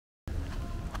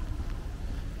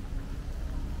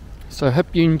So I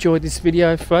hope you enjoyed this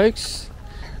video, folks.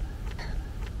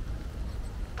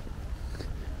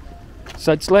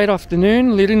 So it's late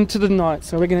afternoon, leading into the night,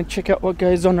 so we're going to check out what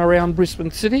goes on around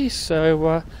Brisbane City.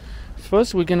 So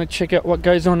first we're going to check out what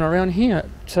goes on around here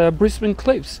at Brisbane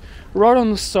Cliffs, right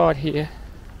on the side here,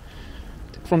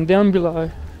 from down below.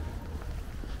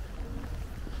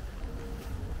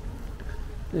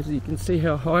 As you can see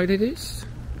how high it is.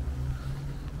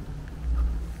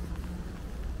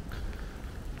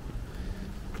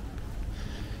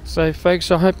 So folks,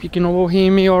 I hope you can all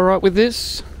hear me alright with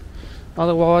this.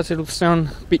 Otherwise it'll sound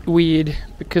a bit weird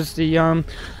because the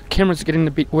camera's getting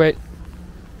a bit wet.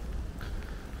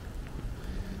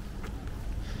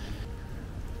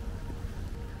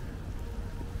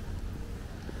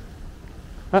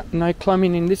 No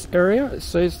climbing in this area, it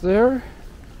says there.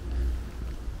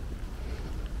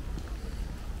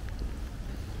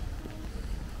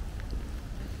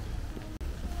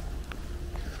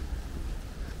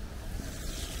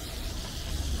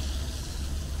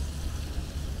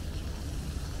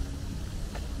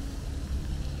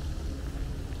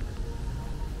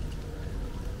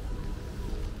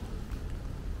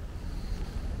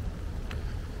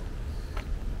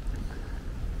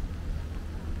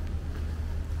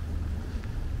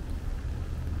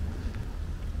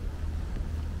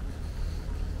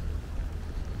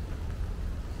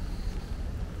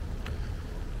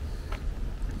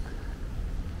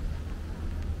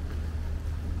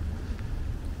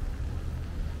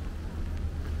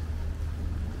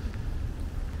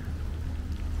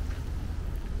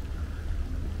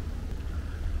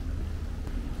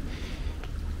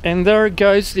 And there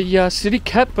goes the city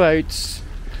catboats.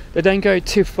 They don't go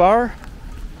too far.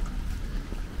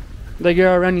 They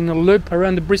go around in a loop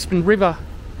around the Brisbane River.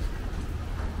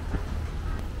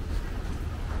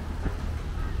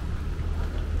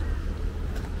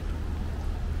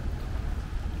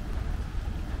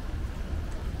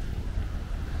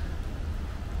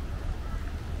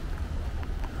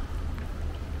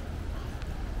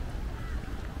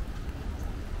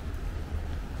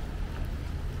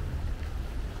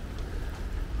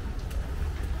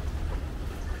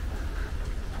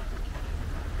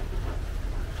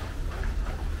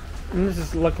 And this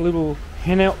is like a little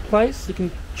hangout place. You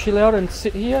can chill out and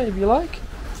sit here if you like.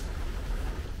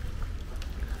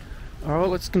 Alright,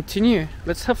 let's continue.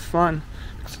 Let's have fun.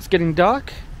 It's getting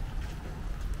dark.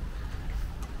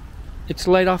 It's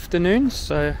late afternoon,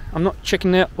 so I'm not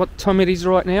checking out what time it is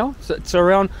right now. So it's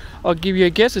around, I'll give you a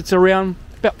guess, it's around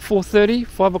about 4:30,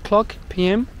 5 o'clock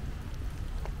PM.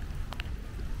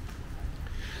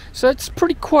 So it's a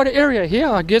pretty quiet area here,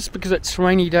 I guess, because it's a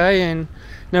rainy day and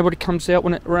nobody comes out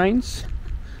when it rains.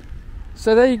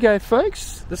 So there you go,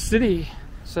 folks, the city.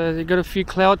 So they've got a few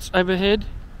clouds overhead.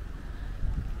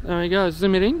 There we go,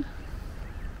 zoom it in.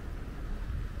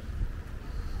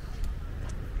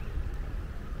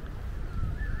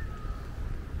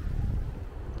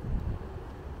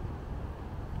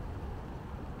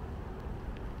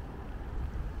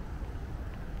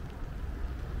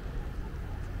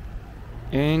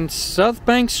 And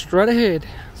Southbank straight ahead,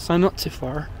 so not too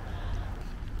far.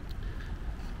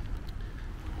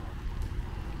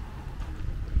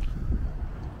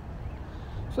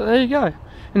 So there you go,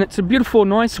 and it's a beautiful,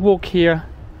 nice walk here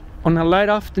on a late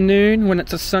afternoon when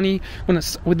it's a sunny, when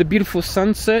it's with a beautiful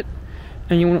sunset,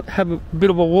 and you want to have a bit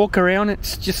of a walk around.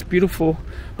 It's just beautiful,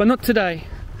 but not today.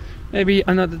 Maybe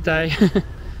another day.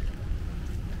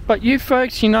 But you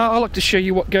folks, you know, I like to show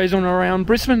you what goes on around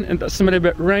Brisbane, and that's something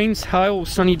about rains, hail,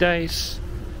 sunny days.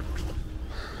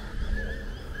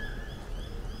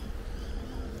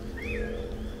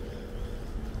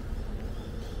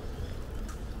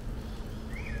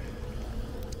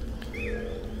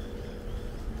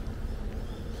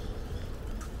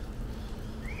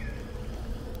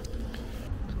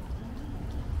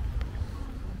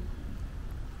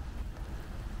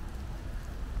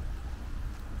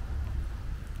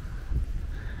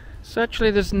 So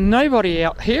actually there's nobody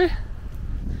out here.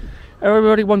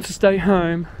 Everybody wants to stay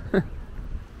home.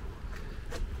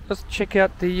 Let's check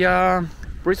out the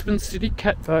Brisbane City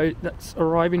catboat that's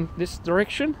arriving this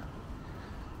direction.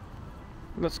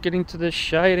 Let's get into the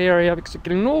shade area because it's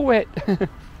getting all wet.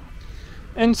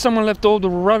 And someone left all the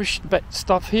rubbish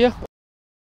stuff here.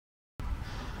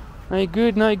 No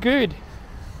good, no good.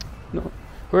 No,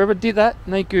 whoever did that,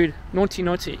 no good. Naughty,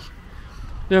 naughty.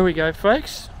 There we go,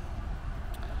 folks.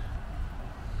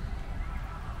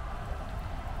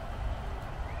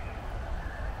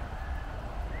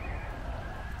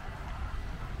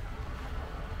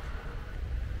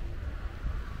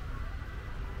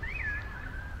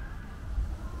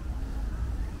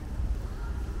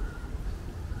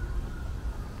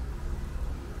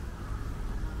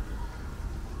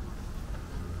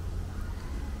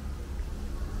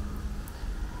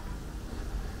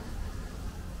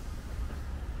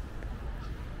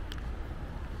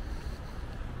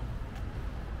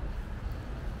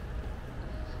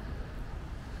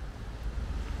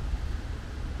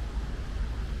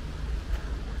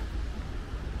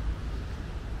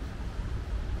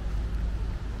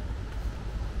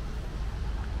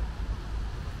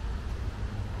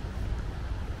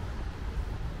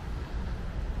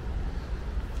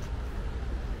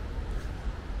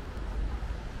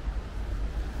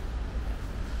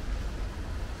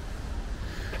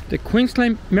 The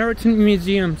Queensland Maritime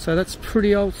Museum, so that's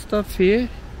pretty old stuff here.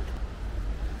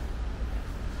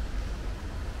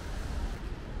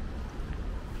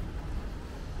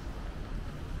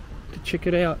 To check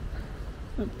it out.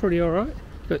 Pretty alright.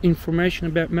 Got information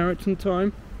about maritime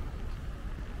time.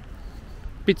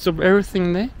 Bits of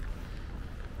everything there.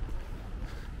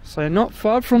 So not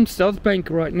far from Southbank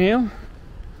right now.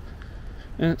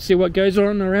 And let's see what goes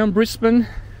on around Brisbane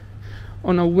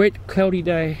on a wet, cloudy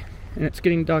day. And it's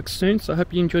getting dark soon, so I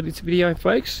hope you enjoyed this video,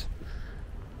 folks.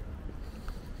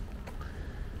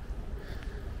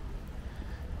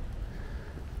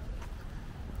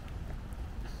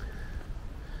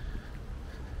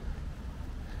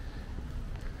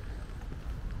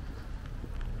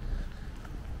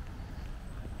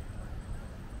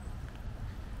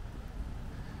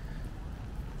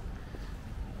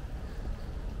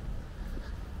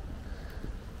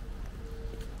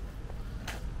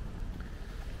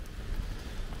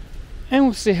 And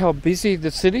we'll see how busy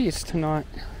the city is tonight.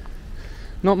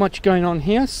 Not much going on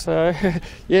here, so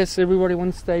yes, everybody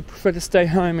wants to prefer to stay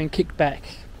home and kick back.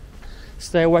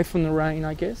 Stay away from the rain,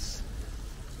 I guess.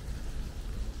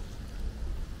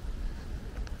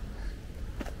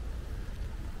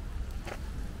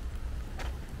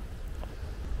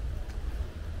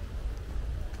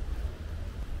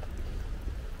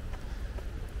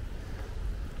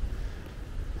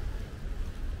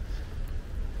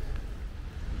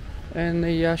 And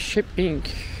the Ship Inc.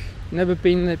 Never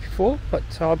been there before, but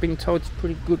I've been told it's a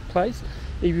pretty good place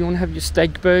if you want to have your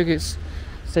steak burgers.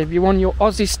 So if you want your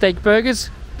Aussie steak burgers,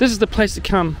 this is the place to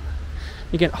come.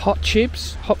 You get hot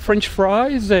chips, hot French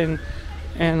fries, and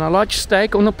a large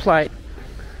steak on the plate.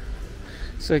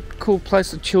 It's a cool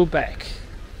place to chill back.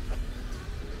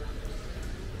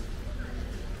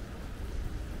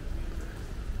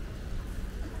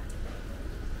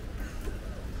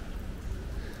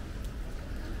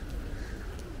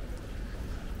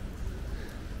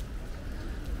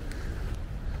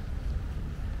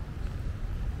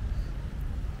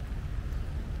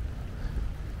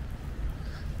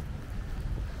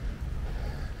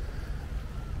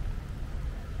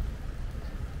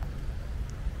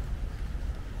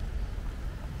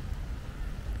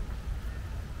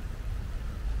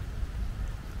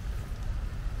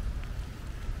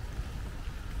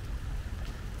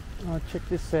 Oh, check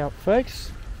this out,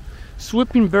 folks.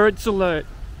 Swooping birds alert.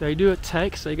 They do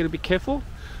attack, so you got to be careful.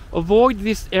 Avoid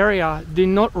this area. Do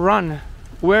not run.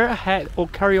 Wear a hat or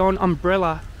carry on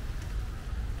umbrella.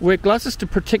 Wear glasses to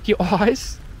protect your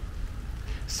eyes.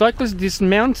 Cyclists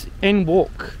dismount and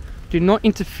walk. Do not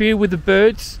interfere with the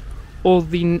birds or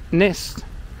the nest,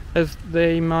 as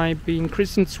they might be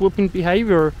increasing swooping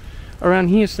behavior around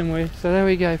here somewhere. So there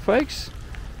we go, folks.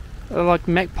 They're like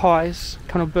magpies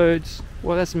kind of birds.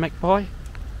 Well, that's a magpie.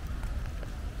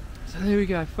 So there we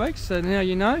go, folks. So now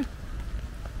you know.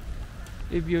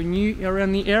 If you're new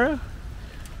around the area,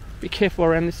 be careful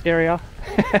around this area.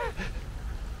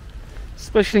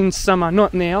 Especially in summer,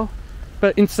 not now,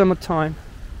 but in summertime.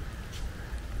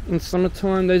 In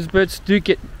summertime, those birds do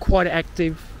get quite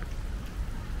active.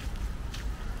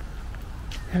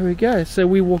 There we go. So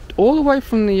we walked all the way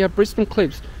from the Brisbane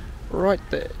Cliffs, right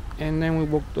there, and then we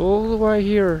walked all the way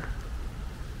here.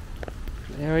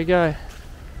 There we go.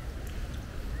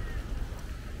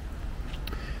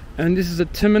 And this is a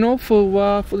terminal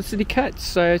for the City Cats.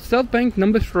 So Southbank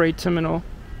number 3 terminal.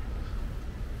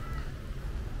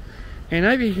 And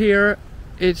over here,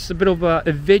 it's a bit of a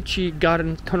veggie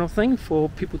garden kind of thing for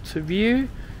people to view.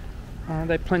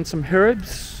 They plant some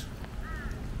herbs.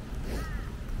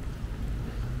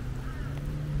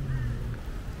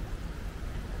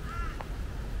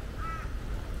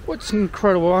 What's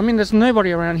incredible, I mean, there's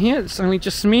nobody around here. It's only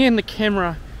just me and the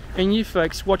camera and you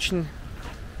folks watching.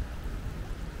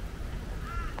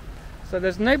 So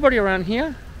there's nobody around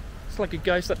here. It's like a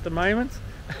ghost at the moment.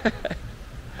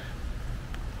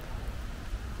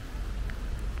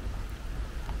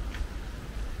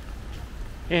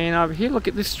 And over here, look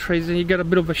at this trees, and you got a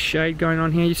bit of a shade going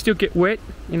on here. You still get wet,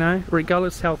 you know,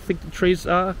 regardless how thick the trees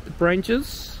are, the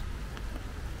branches.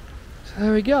 So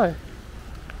there we go.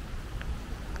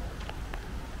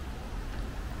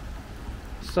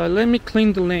 So let me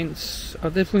clean the lens. I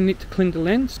definitely need to clean the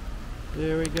lens.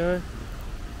 There we go.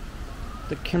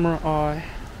 The camera eye.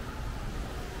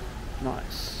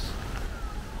 Nice.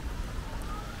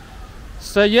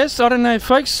 So yes, I don't know,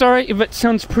 folks. Sorry if it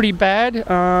sounds pretty bad.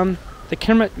 The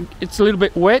camera, it's a little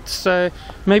bit wet, so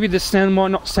maybe the sound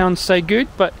might not sound so good,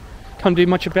 but can't do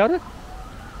much about it.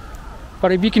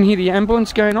 But if you can hear the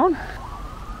ambulance going on,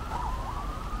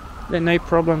 then no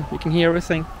problem. You can hear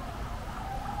everything.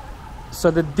 So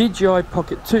the DJI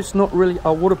Pocket 2 is not really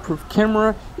a waterproof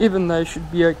camera, even though it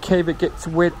should be okay if it gets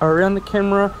wet around the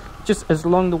camera, just as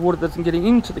long as the water doesn't get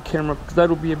into the camera, because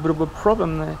that'll be a bit of a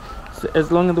problem there. So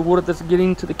as long as the water doesn't get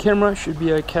into the camera, it should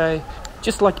be okay,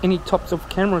 just like any types of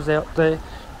cameras out there.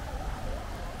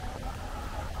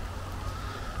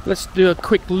 Let's do a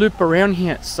quick loop around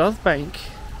here at Southbank.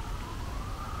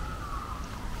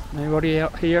 Nobody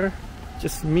out here,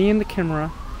 just me and the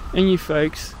camera and you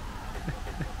folks.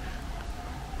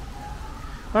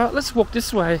 Alright, let's walk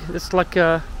this way. It's like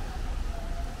a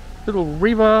little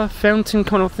river fountain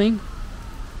kind of thing.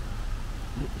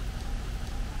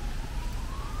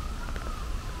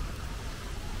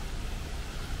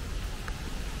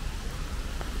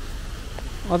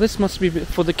 Oh, this must be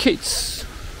for the kids,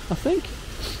 I think.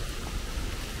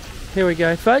 Here we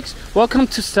go, folks. Welcome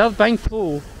to Southbank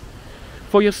Pool.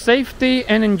 For your safety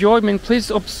and enjoyment,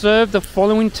 please observe the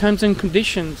following terms and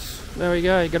conditions. There we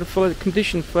go, you gotta follow the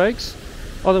conditions, folks.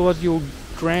 Otherwise you'll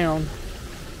drown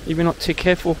if you're not too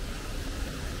careful.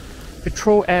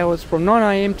 Patrol hours from 9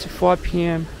 AM to 5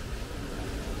 PM.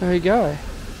 There you go.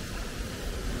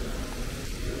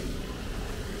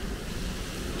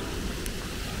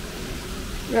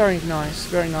 Very nice,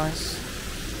 very nice.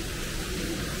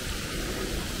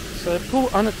 So pool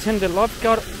unattended,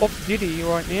 lifeguard off duty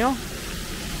right now.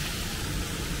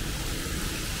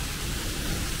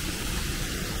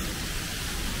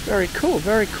 Very cool,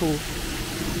 very cool.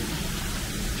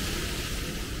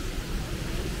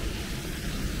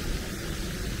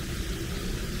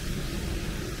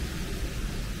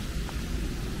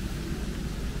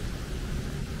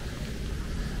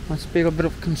 Must be a bit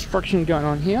of construction going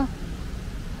on here.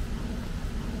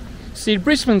 See,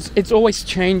 Brisbane's, it's always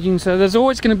changing, so there's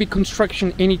always going to be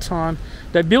construction anytime.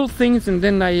 They build things and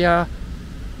then they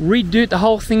redo the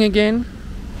whole thing again.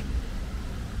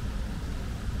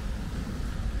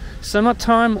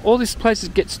 Summertime, all these places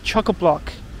gets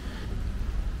chock-a-block.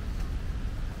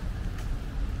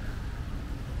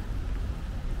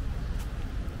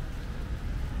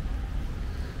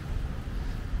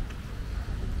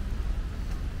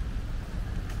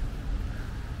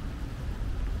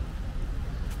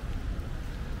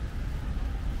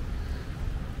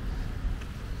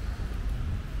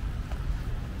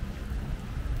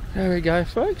 There we go,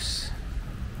 folks.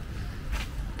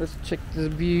 Let's check the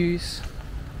views.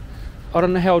 I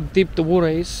don't know how deep the water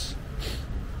is.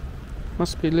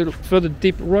 Must be a little further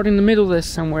deep, right in the middle there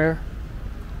somewhere.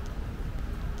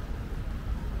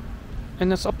 And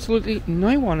there's absolutely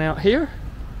no one out here.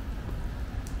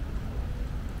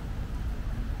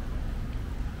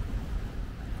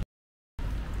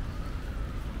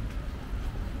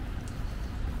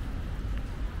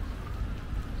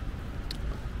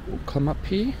 We'll come up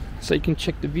here so you can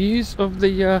check the views of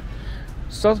the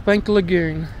Southbank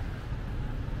Lagoon.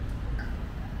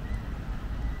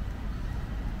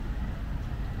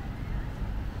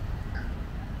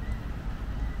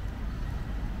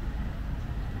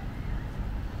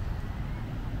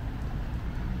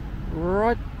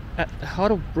 Right at the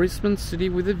heart of Brisbane City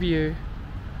with a view.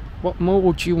 What more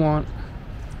would you want?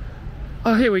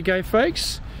 Oh, here we go,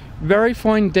 folks. Very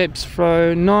fine depths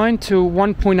from 9 to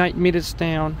 1.8 meters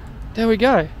down. There we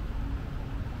go.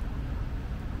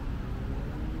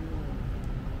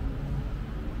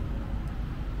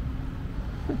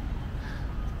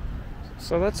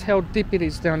 So that's how deep it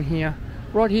is down here.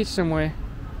 Right here somewhere.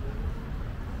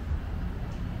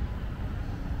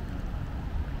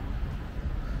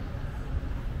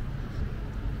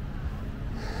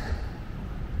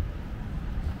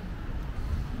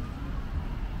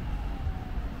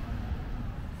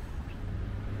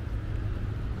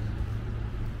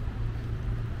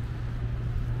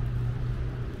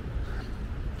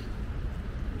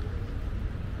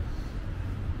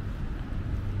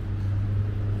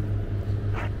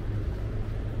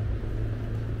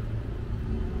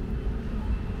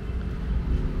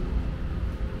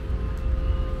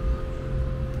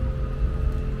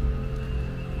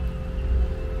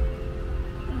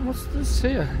 What's this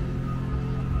here?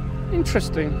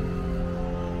 Interesting.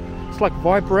 It's like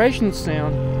vibration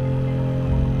sound.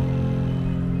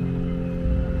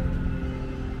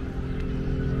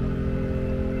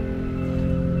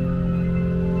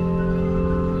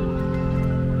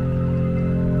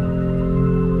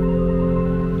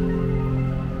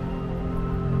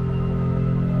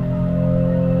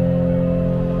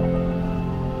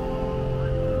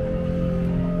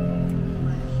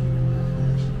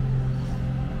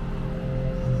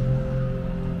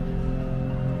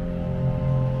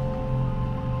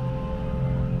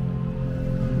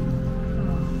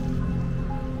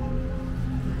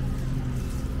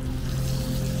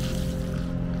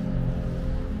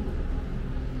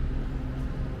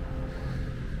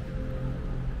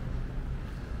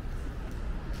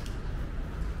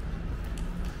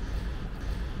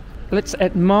 let's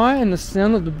admire the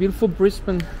sound of the beautiful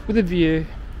Brisbane with a view.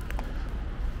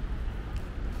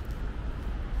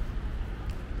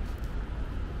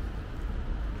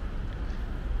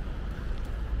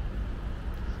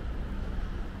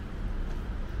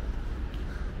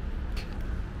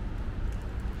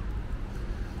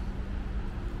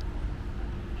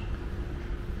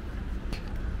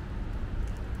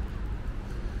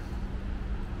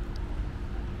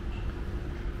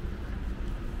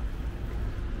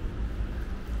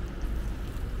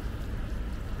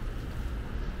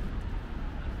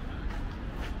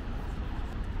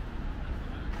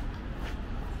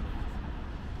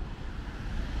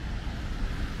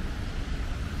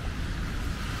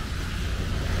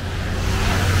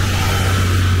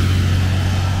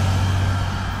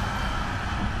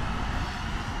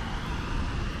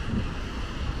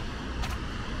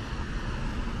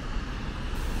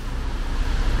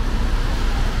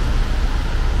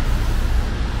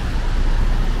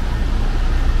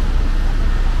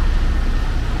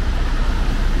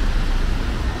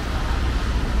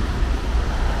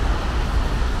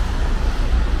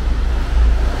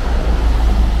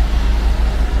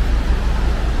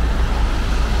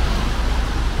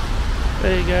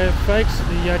 There you go, folks,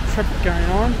 the traffic going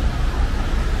on.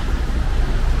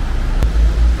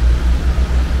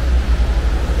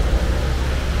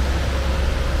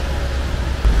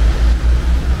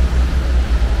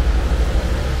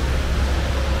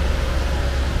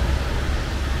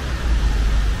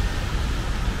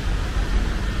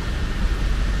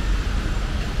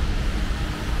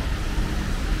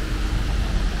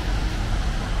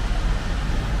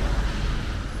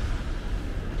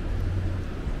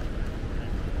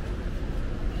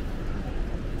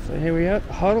 So here we are,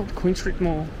 heart of the Queen Street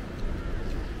Mall.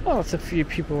 Oh, it's a few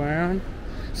people around.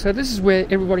 So this is where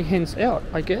everybody hangs out,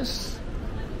 I guess.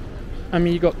 I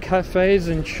mean, you got cafes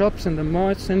and shops and the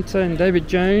Maya Centre and David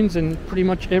Jones and pretty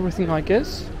much everything, I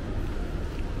guess.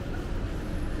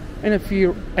 And a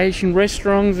few Asian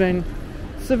restaurants and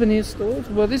souvenir stores.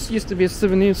 Well, this used to be a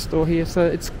souvenir store here, so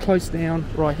it's closed down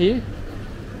right here.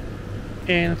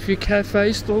 And a few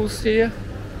cafe stores here.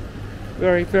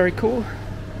 Very, very cool.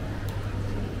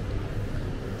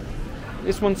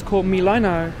 This one's called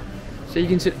Milano, so you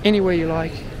can sit anywhere you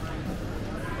like.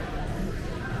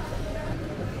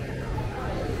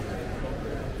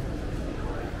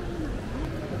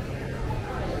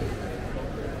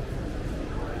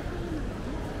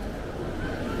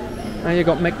 Now you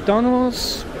got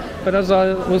McDonald's, but as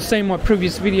I was saying in my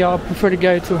previous video, I prefer to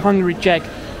go to Hungry Jack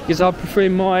because I prefer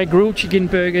my grilled chicken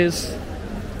burgers.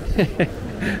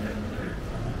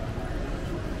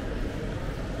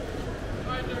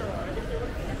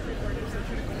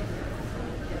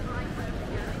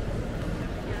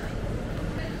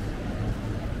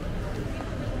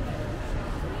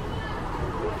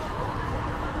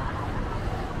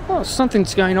 Oh,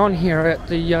 something's going on here at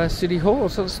the City Hall,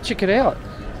 so let's check it out.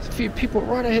 There's a few people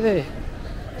right over there.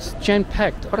 It's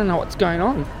jam-packed. I don't know what's going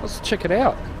on. Let's check it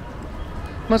out.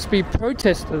 Must be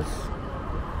protesters.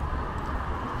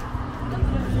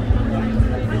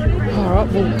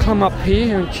 Alright, we'll come up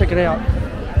here and check it out.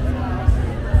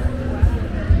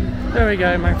 There we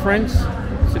go, my friends.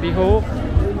 City Hall.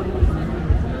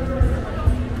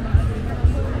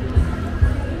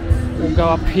 We'll go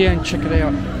up here and check it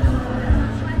out.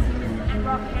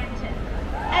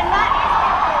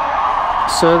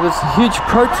 So there's a huge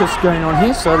protest going on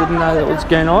here, so I didn't know that was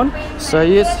going on. So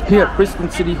yes, here at Brisbane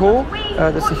City Hall,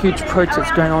 there's a huge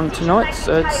protest going on tonight.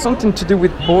 So it's something to do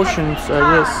with abortion, so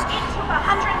yes. It took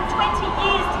 120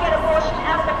 years to get abortion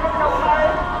out of the criminal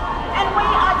code, and we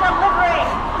are delivering.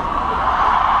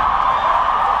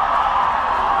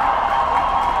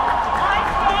 I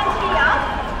stand here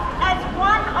as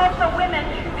one of the women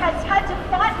who has had to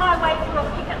fight my way through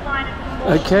a picket line.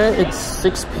 Okay, it's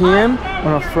 6 PM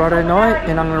on a Friday night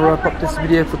and I'm going to wrap up this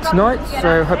video for tonight,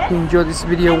 so hope you enjoyed this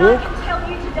video walk.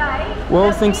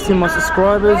 Well, thanks to my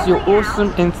subscribers, you're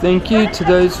awesome, and thank you to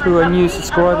those who are new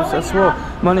subscribers as well.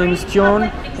 My name is John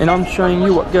and I'm showing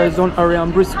you what goes on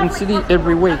around Brisbane City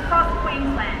every week.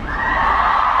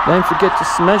 Don't forget to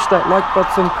smash that like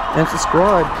button and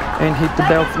subscribe and hit the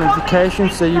bell for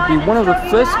notifications so you'll be one of the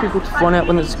first people to find out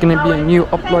when there's going to be a new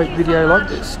upload video like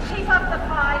this.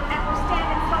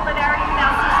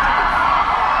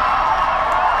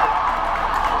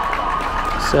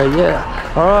 So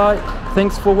yeah, alright,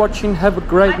 thanks for watching, have a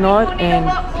great night and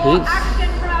peace.